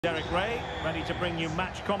Derek Ray, ready to bring you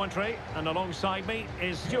match commentary, and alongside me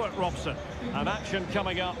is Stuart Robson. An action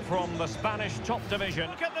coming up from the Spanish top division.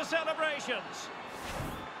 Look at the celebrations!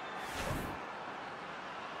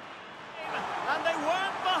 And they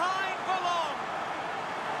weren't behind for long!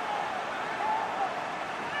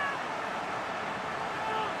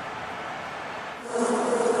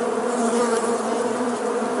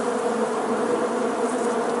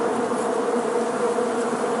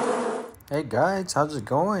 Hey guys, how's it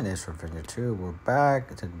going? It's Revenge 2. We're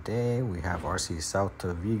back. Today we have RC Celta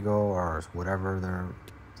de Vigo, or whatever their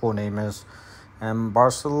full name is, and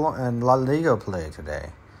Barcelona and La Liga play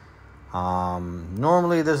today.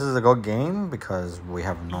 Normally this is a good game because we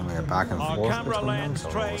have normally a back and forth between them. So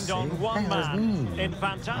we'll see. Hey, there's me. In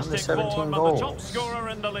fantastic 17 form goals. And the top scorer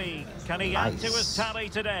in the league. Can he add to his tally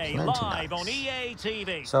today? Live on EA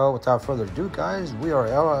TV. So without further ado, guys, we are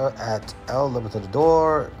at El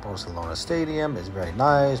Libertador, Barcelona Stadium. It's very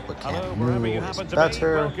nice, but Camp Nou is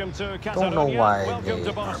better. Don't know why they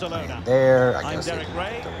are playing there. I guess they didn't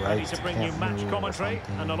get the rights to Camp Nou or something.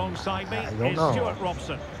 And alongside me I don't know. is Stuart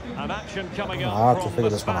Robson. An action coming I'll have up to from figure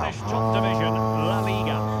the this one out. Spanish top division, La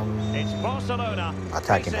Liga. It's Barcelona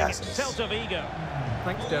attacking facing passes. Celta Vigo.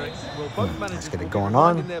 Thanks, Derek. Well, both managers let's get it will going be on.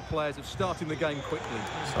 reminding their players of starting the game quickly.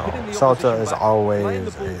 So Hitting the Celta opposition is back, always, playing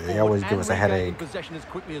the ball they always forward give us a and regaining headache. possession as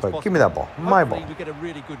quickly as But possible. give me that ball, my ball. Hopefully we get a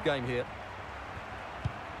really good game here.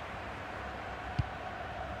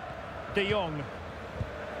 De Jong.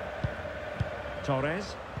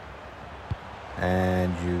 Torres.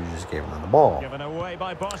 And you just gave him the ball. Given away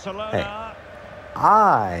by Barcelona. Hey.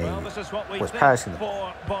 I Well, this is what we was think passing the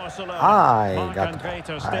for Barcelona. I Marc got the Andre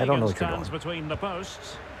ter ball. I don't know what you're stands doing. between the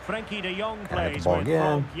posts. Frankie de Jong Got plays the ball with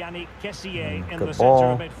again. Yannick Kessié in Good the ball.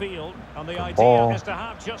 centre of midfield. And the Good idea ball. is to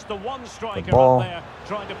have just the one striker ball. up there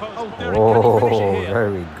trying to post. Oh, very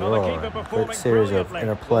Well, the keeper good. performing Good series of brilliantly.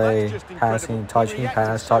 interplay, Well, that's just passing, incredible. touching, He reacted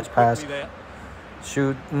pass, so touch, pass, quickly there.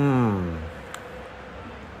 shoot.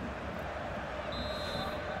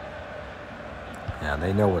 Yeah,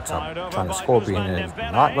 they know what's up. Fired over Trying to by scorpion Ousmane it is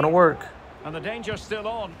Dembele. not going to work. And the danger's still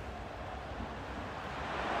on.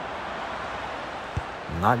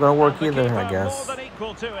 Not going to work And the either, I keeper guess. more than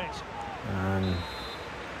equal to it. And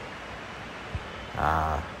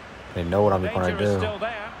they know what I'm going Danger to is do. still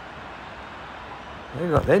there.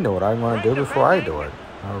 They know what I'm going to do before I do it.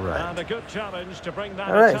 All And right. a good challenge to bring that.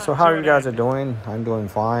 All right, attack so how to you an guys are end. doing? I'm doing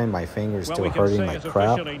fine. My finger's Well, still we can hurting say like it crap.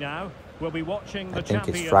 officially now. We'll be watching the I think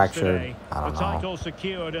it's champions fractured. today. I don't the know. title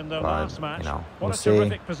secured in the But, last match. you know, What we'll a see.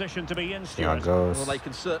 terrific position to be in, See how it Stuart. goes. Well, they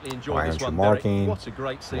can certainly enjoy Why this aren't you one, marking? Derek. What a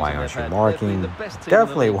great season Why aren't they've you had. marking? They've been the best team in the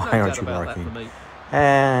Definitely, league, why no aren't doubt you about that marking? for me.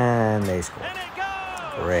 And they scored. In it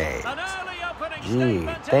goes! Great. An early opening Gee,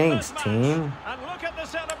 statement in thanks, this match. team. And look at the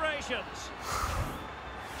celebrations.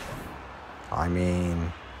 I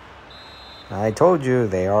mean, I told you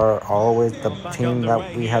they are always the Back team underway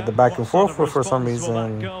that we here. had the back and What sort forth of for some response will that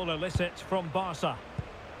reason. goal elicit from Barca?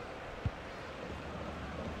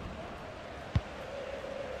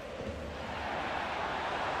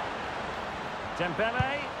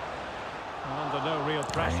 Dembele, under no real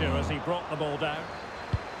pressure as he brought the ball down.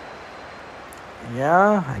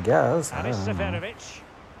 Yeah, I guess. I Anis don't know. Seferovic.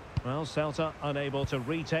 Well, Celta unable to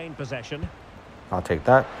retain possession. I'll take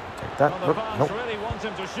that. Take that. Well, the Look, fans nope. really want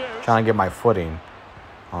him to shoot. Trying to get my footing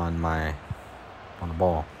on the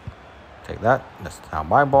ball. Take that. That's now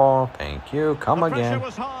my ball. Thank you. Come The pressure again.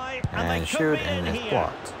 was high, and And they shoot, could be and in it's here.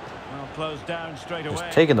 blocked. Well, closed down straight Just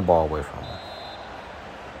away. taking the ball away from him.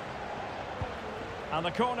 And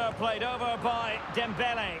the corner played over by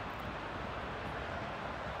Dembele.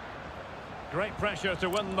 Great pressure to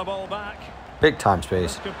win the ball back. Big time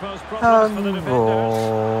space. This could pose problems for the defenders.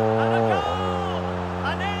 And a goal!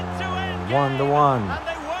 An end-to-end game. 1-1. And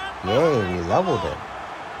they weren't Yay, behind we for leveled long. it.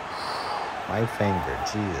 My finger,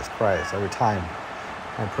 Jesus Christ. Every time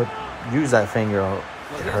I use that finger, Well,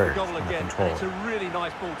 it here's the hurts goal when I again, control and it's it. a really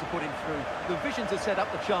nice ball to put him through. The vision to set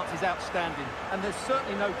up the chance is outstanding, and there's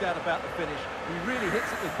certainly no doubt about the finish. He really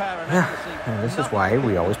hits it with power and Yeah, accuracy. and this is Nothing why people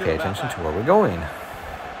we can always do pay about attention that. to where we're going.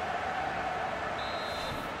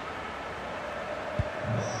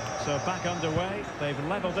 So back underway. They've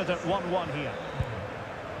levelled it at 1-1 here.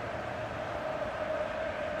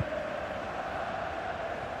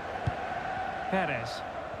 Perez.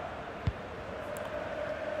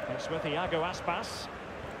 It's with Iago Aspas.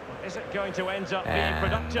 Well, is it going to end up being And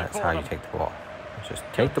productive that's for how them? you take the ball. Just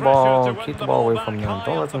take the pressure ball, to win keep the the ball ball away from back them. high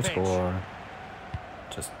Don't up let them the pitch. score.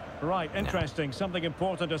 Just Right, interesting. Something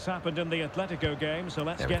important has happened in the Atletico game, so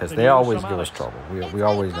let's yeah, get because the they news always from give us Alex. trouble. We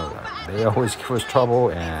always know that. They always give us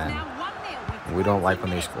trouble, and we don't like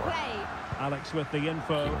when they score. Alex with the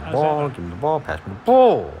info. Give me the as ball, ever. give me the ball, pass me the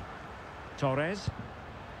ball. Torres.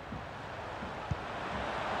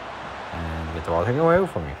 And get the ball taken away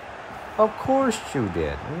from you. Of course you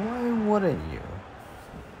did. Why wouldn't you?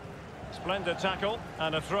 Splendid tackle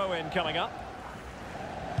and a throw-in coming up.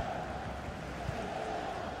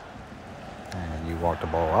 And you walk the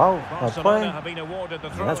ball out. Barcelona have been awarded the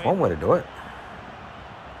throw-in. That's one way to do it.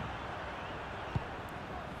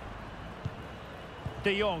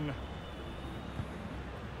 De Jong.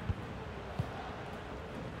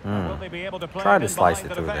 Will they be able to play Tried it to in slice behind it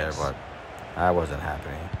the through there, defence? but that wasn't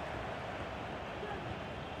happening.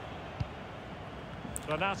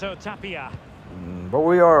 Renato Tapia. But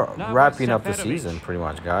we are Now wrapping it's up the Seferovic. season pretty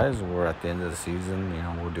much, guys. We're at the end of the season. You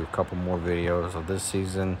know, we'll do a couple more videos of this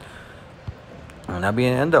season. And that'll be the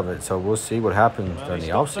end of it. So we'll see what happens Well, during he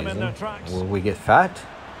the off stops them in their season. tracks. Will we get fat?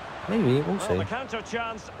 Maybe. We'll Well, see. the counter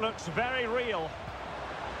chance looks very real.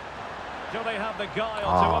 Do they have the guile to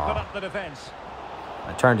Ah. open up the defence?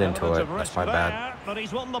 I turned into Elements it. of That's risk my bad. there, but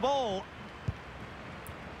he's won the ball.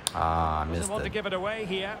 Ah, I Doesn't missed want to it. give it away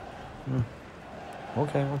here.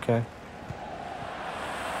 Okay, okay.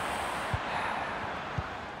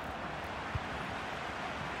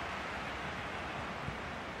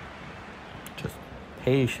 Just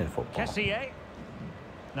patient football. Kessié.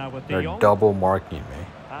 Now with De They're Jong. double marking me.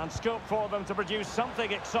 And scope for them to produce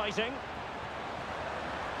something exciting.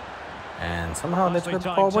 And somehow they Nicely took the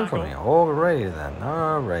timed ball away from tackle. me. Alrighty then.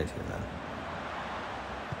 Alrighty then.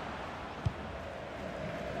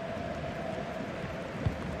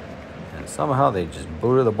 And somehow they just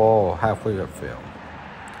booted the ball halfway upfield.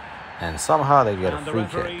 And somehow they get a And the free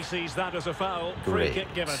referee kick. sees that as a foul. Free Great.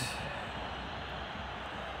 kick given.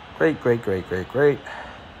 Great, great, great, great, great.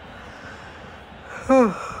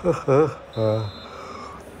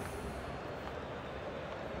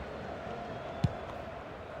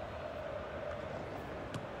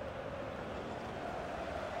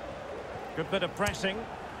 Good bit of pressing.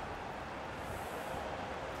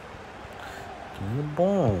 Give me the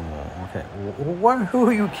ball. Okay. Who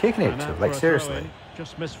are you kicking it And to? out Like, for a seriously. throw-in.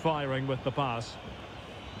 Just misfiring with the pass.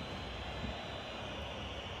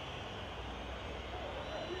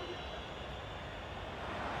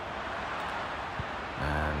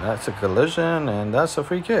 And that's a collision, and that's a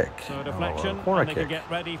free kick. So deflection, Or a corner and they can kick. get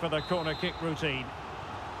ready for the corner kick routine.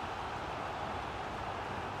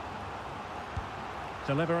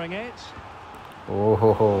 Delivering it. Oh, ho,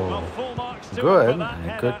 Well, ho. full marks to him Good, for that and a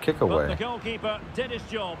header, good kick but away. the goalkeeper did his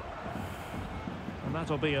job. And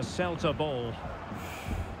that'll be a Celta ball.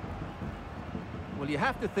 Well, you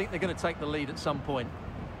have to think they're going to take the lead at some point,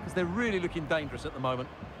 because they're really looking dangerous at the moment.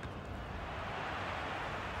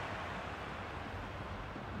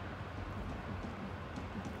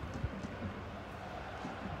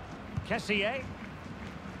 Kessié.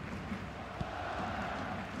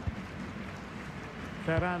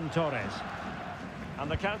 Ferran Torres. And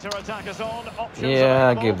the counter-attack is on. Options Yeah,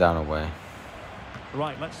 I available. gave that away.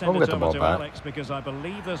 Right, let's We'll send get it the over ball to back. Alex, because I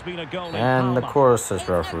believe there's been a goal in And of Palma. course, this It's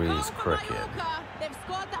a referee's goal for crooked. Mallorca. They've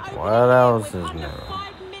scored the opening What goal else with is under new?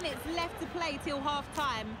 5 minutes left to play till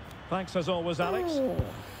half-time. Thanks as always, Alex.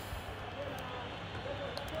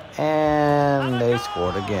 And they a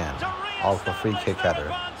scored goal again. to Off a free re-establish kick their header.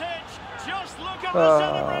 advantage. Just look at the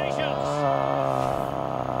celebrations.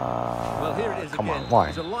 Well, here it is Come again. on, why?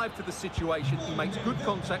 He's alive to the situation. He makes good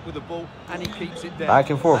contact with the ball, and he keeps it down. Back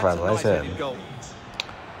and forth, That's as a I said. nice-headed goal.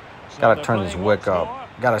 So Gotta they're turn this playing wick once up. more.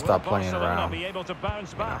 Gotta Will stop playing Barcelona around. be able to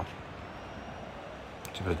bounce back?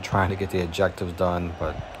 She's been trying to get the objectives done,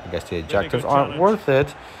 but I guess the objectives good aren't challenge. worth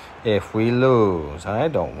it if we lose. I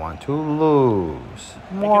don't want to lose.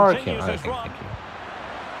 Mark him. continues I his think, run. thank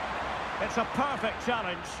you. It's a perfect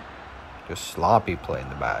challenge. Just sloppy play in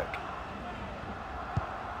the back.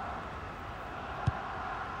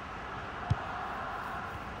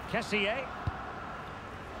 Kessié.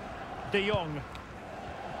 De Jong.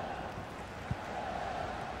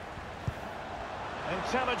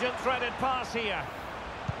 Intelligent threaded pass here.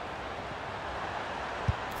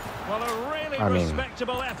 Well, a really I mean,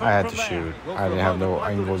 respectable effort I had from to there. shoot. Well, I for a didn't have no moment, I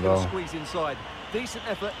thought angle it was gonna though. Squeeze inside. Decent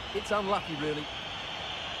effort. It's unlucky, really.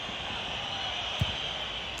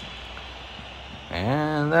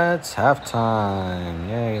 And that's halftime.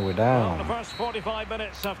 Yay, we're Well, the down. first 45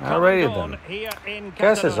 minutes have come Alrighty and gone then. here in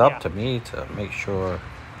Guess it's Catalonia. up to me to make sure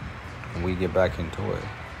we get back into it.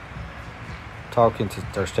 Talking to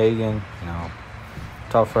Ter Stegen, you know,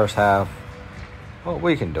 tough first half. Well,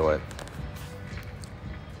 we can do it.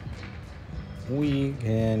 We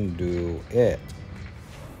can do it.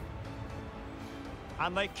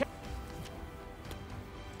 And they kept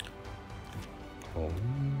Oh.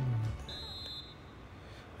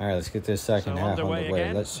 All right, let's get this second half underway.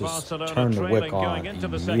 Again. Let's just Barcelona turn the wick on going into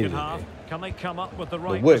the second half. Can they come up with the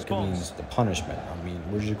right wick response? means the punishment. I mean,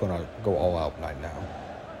 we're just going to go all out right now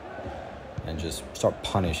and just start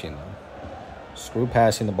punishing them. Screw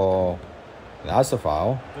passing the ball. That's a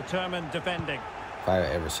foul. Determined defending. If I've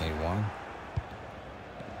ever seen one.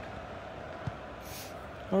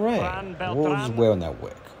 All right, we'll just wait on that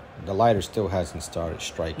wick. The lighter still hasn't started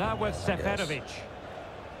striking. Now with Seferovic.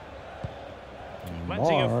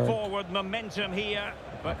 Plenty of forward momentum here,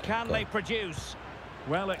 but can they produce?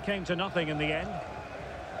 Well, it came to nothing in the end.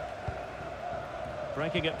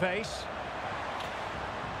 Breaking at pace.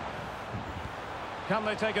 Can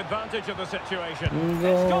they take advantage of the situation?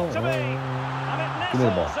 It's got to be. And it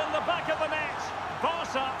nestles in the back of the net.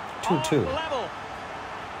 Barca 2-2. Level.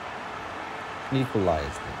 Equalized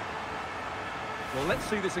it. Well, let's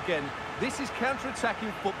see this again. This is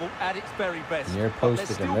counter-attacking football at its very best. Near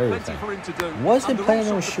posted and everything. Wasn't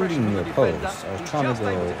planning on shooting near post. I was trying to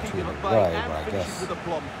go to the right, but I guess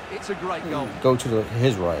it's a great goal. Go to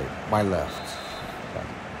his right, my left. But,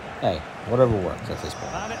 hey, whatever works at this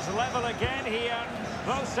point. And it's level again here.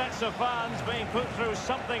 Both sets of fans being put through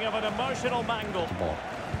something of an emotional mangle. The ball.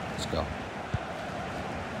 Let's go.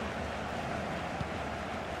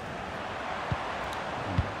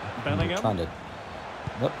 Bellingham. Trying to.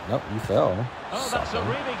 Nope, you fell. Oh, that's a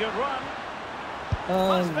really good run.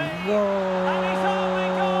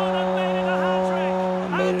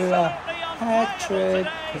 Made it a hat trick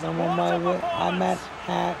because I'm on my way. I'm at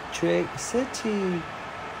hat trick city.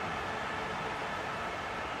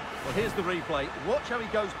 Well, here's the replay. Watch how he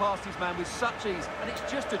goes past his man with such ease, and it's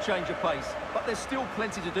just a change of pace. But there's still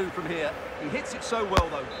plenty to do from here. He hits it so well,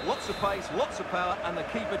 though. Lots of pace, lots of power, and the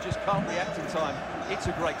keeper just can't react in time. It's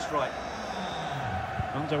a great strike.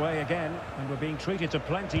 Underway again, and we're being treated to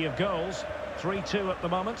plenty of goals. 3-2 at the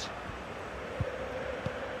moment.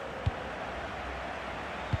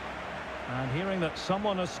 And hearing that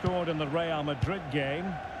someone has scored in the Real Madrid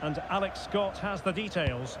game, and Alex Scott has the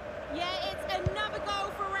details. Yeah, it's another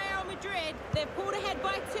goal for Real Madrid. They've pulled ahead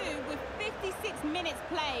by 2 with 56 minutes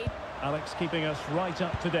played. Alex keeping us right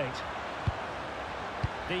up to date.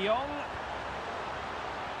 De Jong.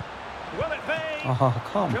 Will it be? Oh,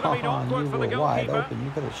 come on. You were wide open.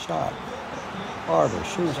 You could have shot. Harder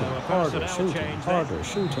shooting. Harder shooting. Harder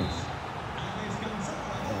shooting.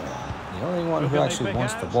 The only one who actually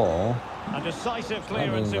wants the ball. A decisive That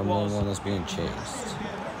clearance means it I'm the was. one that's being chased.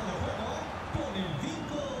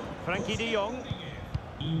 Frankie de Jong.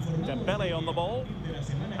 Dembele on the ball.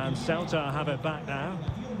 And Celta have it back now.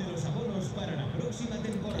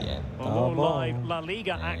 More live La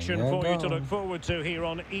Liga action for you to look forward to here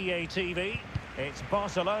on EA TV. It's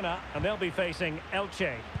Barcelona, and they'll be facing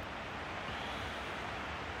Elche.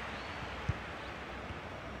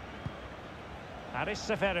 Aris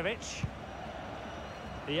Seferovic.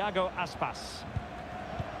 Iago Aspas.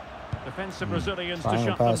 Defensive Brazilians to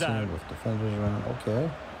shut them down. With defenders around. Okay.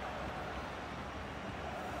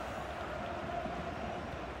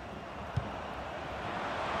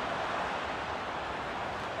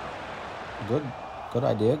 Good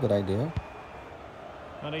idea, good idea.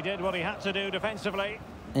 And he did what he had to do defensively.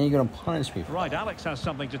 And you're going to punish me for Right, that. Alex has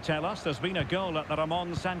something to tell us. There's been a goal at the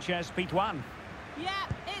Ramon Sanchez Pizjuan. Yeah,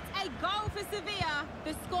 it's a goal for Sevilla.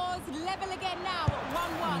 The score's level again now at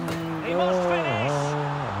 1-1. He must finish.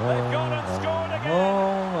 They've gone and scored again.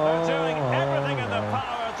 They're doing everything in their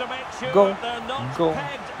power to make sure that they're not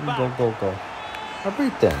pegged back. Go.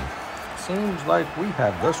 Everything. Seems like we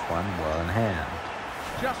have this one well in hand.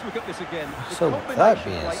 Just look at this again. So that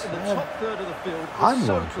being said, I'm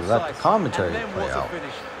going to let the commentary play out.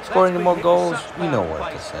 Score any more goals, you know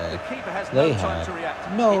what to say. They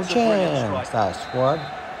have no chance, that's what.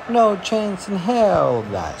 No chance in hell,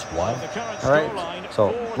 that's what. Alright,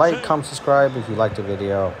 so like, comment, subscribe if you liked the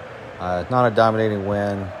video. Not a dominating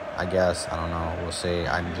win, I guess. I don't know, we'll see.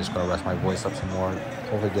 I'm just going to rest my voice up some more.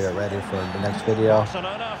 Hopefully get it ready for the next video.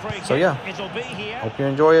 So yeah, hope you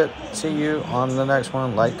enjoy it. See you on the next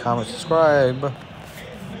one. Like, comment, subscribe.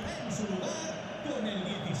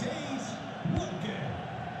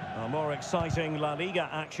 More exciting La Liga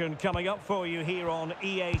action coming up for you here on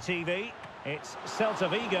EA TV. It's Celta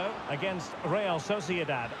Vigo against Real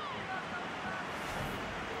Sociedad.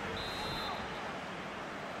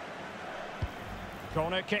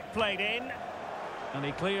 Corner kick played in, and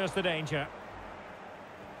he clears the danger.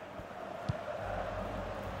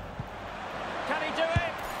 Can he do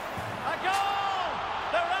it? A goal!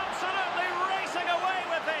 They're absolutely racing away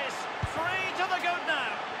with this. 3 to the good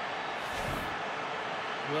now.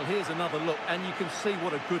 Well, here's another look, and you can see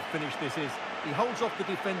what a good finish this is. He holds off the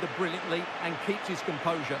defender brilliantly and keeps his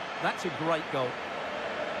composure. That's a great goal.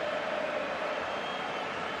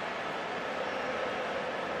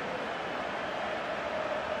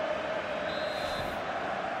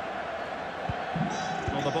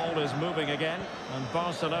 Well, the ball is moving again, and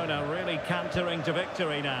Barcelona really cantering to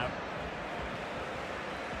victory now.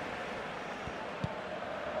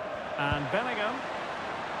 And Bellingham.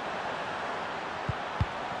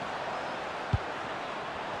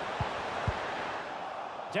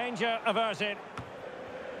 Danger averted.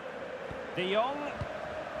 De Jong.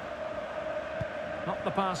 Not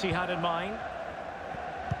the pass he had in mind.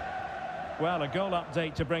 Well, a goal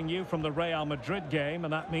update to bring you from the Real Madrid game,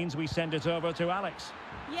 and that means we send it over to Alex.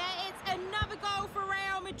 Yeah, it's another goal for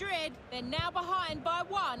Real Madrid. They're now behind by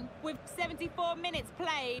 1 with 74 minutes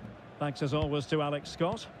played. Thanks as always to Alex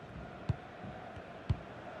Scott.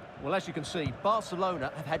 Well, as you can see,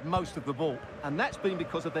 Barcelona have had most of the ball, and that's been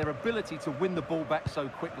because of their ability to win the ball back so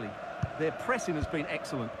quickly. Their pressing has been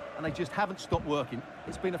excellent, and they just haven't stopped working.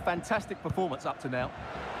 It's been a fantastic performance up to now.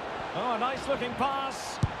 Oh, a nice-looking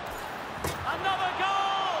pass. Another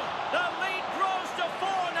goal! The lead grows to 4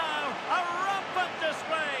 now. A rampant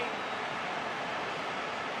display.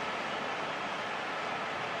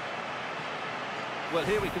 Well,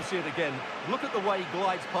 here we can see it again. Look at the way he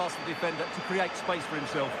glides past the defender to create space for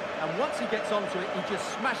himself. And once he gets onto it, he just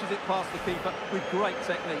smashes it past the keeper with great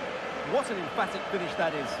technique. What an emphatic finish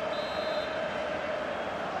that is.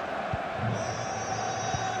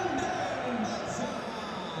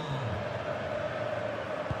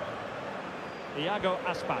 Iago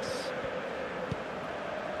Aspas.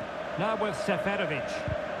 Now with Seferovic.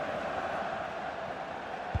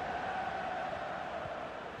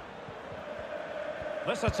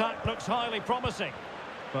 This attack looks highly promising,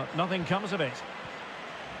 but nothing comes of it.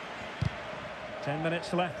 10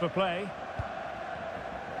 minutes left for play.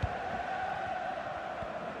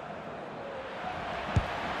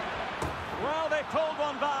 Well, they pulled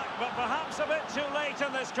one back, but perhaps a bit too late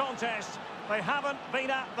in this contest. They haven't been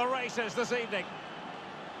at the races this evening.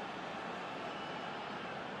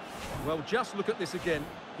 Well, just look at this again.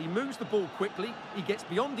 He moves the ball quickly, he gets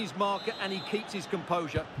beyond his marker, and he keeps his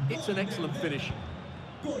composure. It's an excellent finish.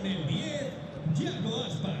 Con el 10, Iago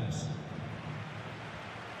Aspas.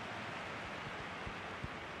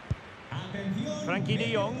 Frankie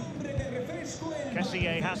de Jong.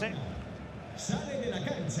 Kessié has it. Sale de la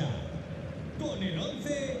cancha. Con el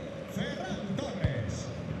 11, Ferran Torres.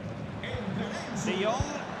 De Jong.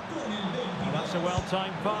 Oh, that's a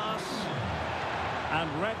well-timed pass.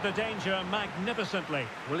 And read the danger magnificently.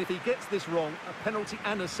 Well, if he gets this wrong, a penalty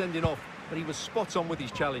and a sending off. But he was spot on with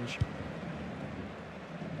his challenge.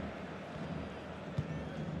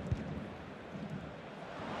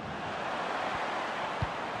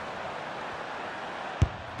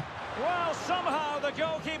 Well, somehow the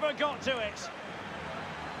goalkeeper got to it.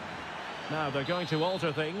 Now they're going to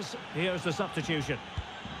alter things. Here's the substitution.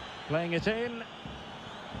 Playing it in.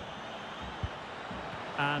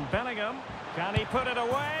 And Bellingham. Can he put it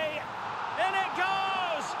away? In it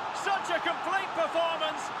goes! Such a complete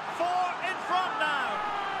performance. 4 in front now.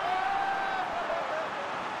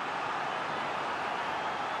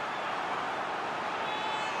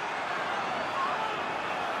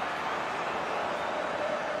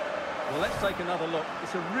 Well, let's take another look.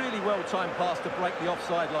 It's a really well-timed pass to break the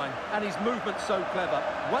offside line, and his movement's so clever.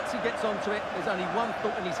 Once he gets onto it, there's only one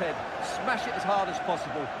thought in his head. Smash it as hard as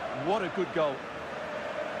possible. What a good goal.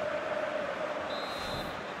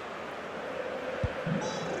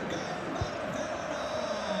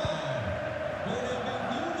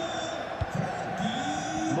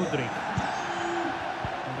 Mudryk.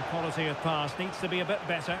 And the quality of pass needs to be a bit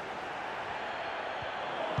better.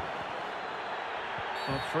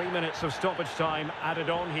 Well, 3 minutes of stoppage time added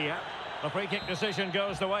on here. The free kick decision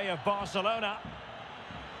goes the way of Barcelona.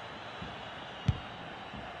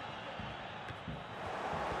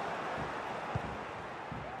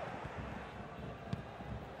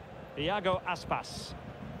 Iago Aspas.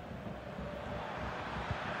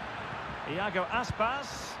 Iago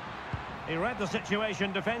Aspas. He read the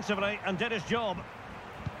situation defensively and did his job.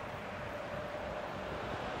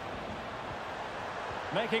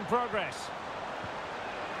 Making progress.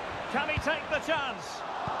 Can he take the chance?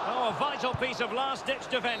 Oh, a vital piece of last-ditch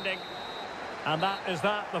defending. And that is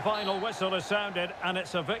that. The final whistle is sounded, and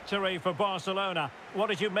it's a victory for Barcelona. What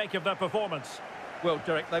did you make of their performance? Well,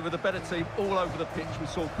 Derek, they were the better team all over the pitch. We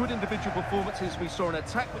saw good individual performances. We saw an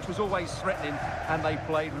attack which was always threatening, and they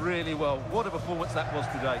played really well. What a performance that was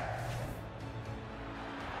today.